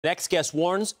Next guest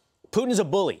warns Putin is a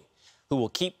bully who will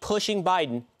keep pushing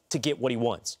Biden to get what he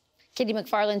wants. Katie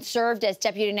McFarland served as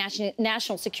Deputy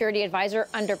National Security Advisor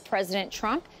under President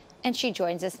Trump, and she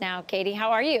joins us now. Katie,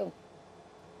 how are you?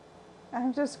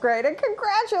 I'm just great, and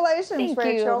congratulations, Thank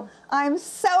Rachel. you. I'm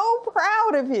so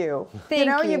proud of you. Thank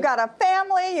you. You've got a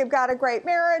family, you've got a great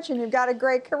marriage, and you've got a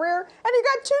great career, and you've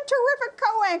got two terrific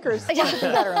co-anchors. What could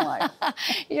be better in life?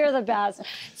 You're the best.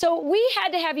 So we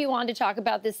had to have you on to talk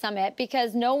about this summit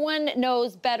because no one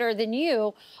knows better than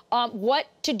you what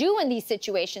to do in these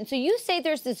situations. So you say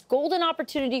there's this golden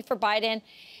opportunity for Biden.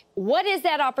 What is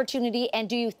that opportunity, and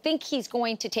do you think he's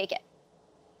going to take it?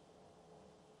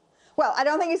 Well, I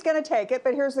don't think he's going to take it,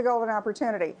 but here's the golden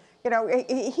opportunity.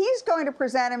 He's going to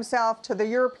present himself to the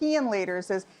European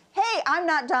leaders as, hey, I'm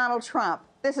not Donald Trump.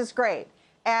 This is great.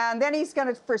 And then he's going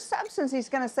to, for substance, he's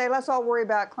going to say, let's all worry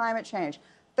about climate change.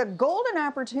 The golden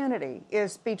opportunity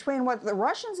is between what the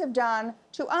Russians have done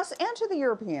to us and to the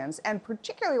Europeans, and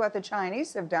particularly what the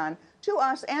Chinese have done to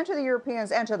us and to the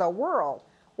Europeans and to the world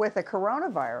with the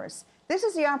coronavirus. This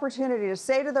is the opportunity to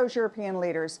say to those European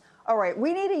leaders, all right,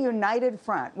 we need a united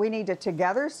front. We need to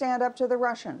together stand up to the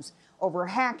Russians over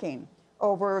hacking,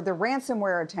 over the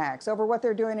ransomware attacks, over what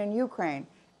they're doing in Ukraine.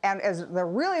 And as the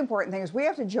really important thing is we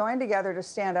have to join together to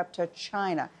stand up to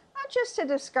China, not just to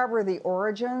discover the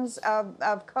origins of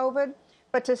COVID,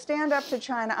 but to stand up to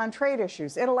China on trade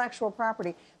issues, intellectual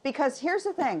property. Because here's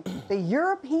the thing, the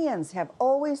Europeans have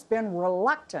always been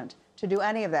reluctant to do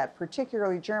any of that,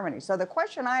 particularly Germany. So the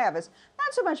question I have is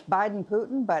not so much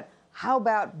Biden-Putin, but how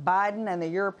about Biden and the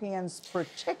Europeans,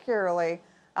 particularly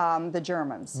the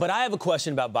Germans? But I have a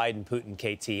question about Biden-Putin,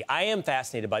 KT. I am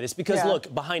fascinated by this because,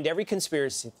 look, behind every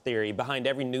conspiracy theory, behind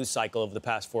every news cycle over the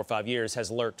past 4 or 5 years has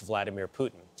lurked Vladimir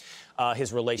Putin.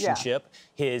 His relationship,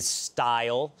 his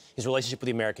style, his relationship with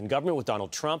the American government, with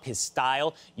Donald Trump, his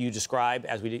style. You describe,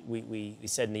 as we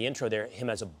said in the intro there, him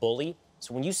as a bully.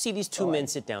 So when you see these two men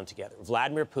sit down together,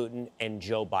 Vladimir Putin and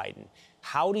Joe Biden,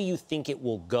 how do you think it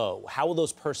will go? How will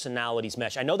those personalities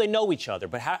mesh? I know they know each other,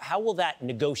 but how will that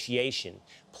negotiation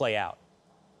play out?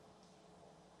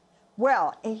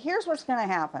 Well, here's what's going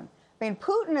to happen. I mean,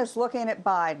 Putin is looking at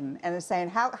Biden and is saying,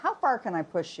 how far can I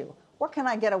push you? What can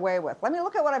I get away with? Let me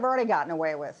look at what I've already gotten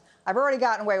away with. I've already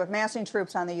gotten away with massing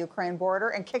troops on the Ukraine border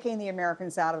and kicking the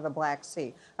Americans out of the Black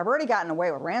Sea. I've already gotten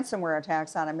away with ransomware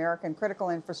attacks on American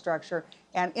critical infrastructure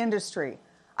and industry.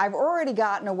 I've already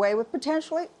gotten away with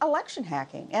potentially election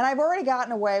hacking. And I've already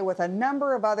gotten away with a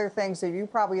number of other things that you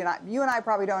and I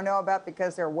probably don't know about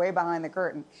because they're way behind the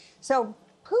curtain. So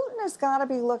Putin has got to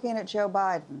be looking at Joe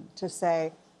Biden to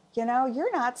say,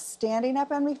 you're not standing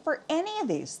up on me for any of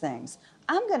these things.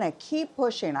 I'm going to keep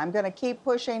pushing. I'm going to keep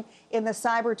pushing in the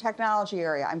cyber technology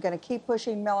area. I'm going to keep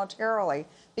pushing militarily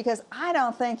because I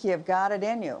don't think you've got it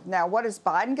in you. Now, what is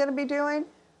Biden going to be doing?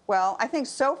 Well, I think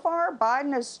so far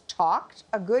Biden has talked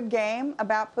a good game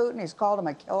about Putin. He's called him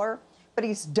a killer, but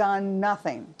he's done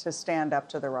nothing to stand up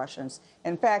to the Russians.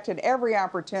 In fact, at every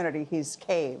opportunity, he's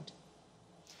caved.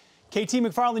 KT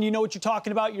McFarland, you know what you're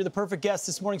talking about. You're the perfect guest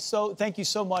this morning. So thank you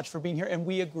so much for being here. And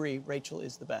we agree, Rachel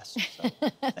is the best. So,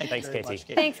 Thanks, KT. Much,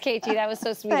 Thanks, KT. That was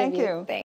so sweet of you. Thank you. Thanks.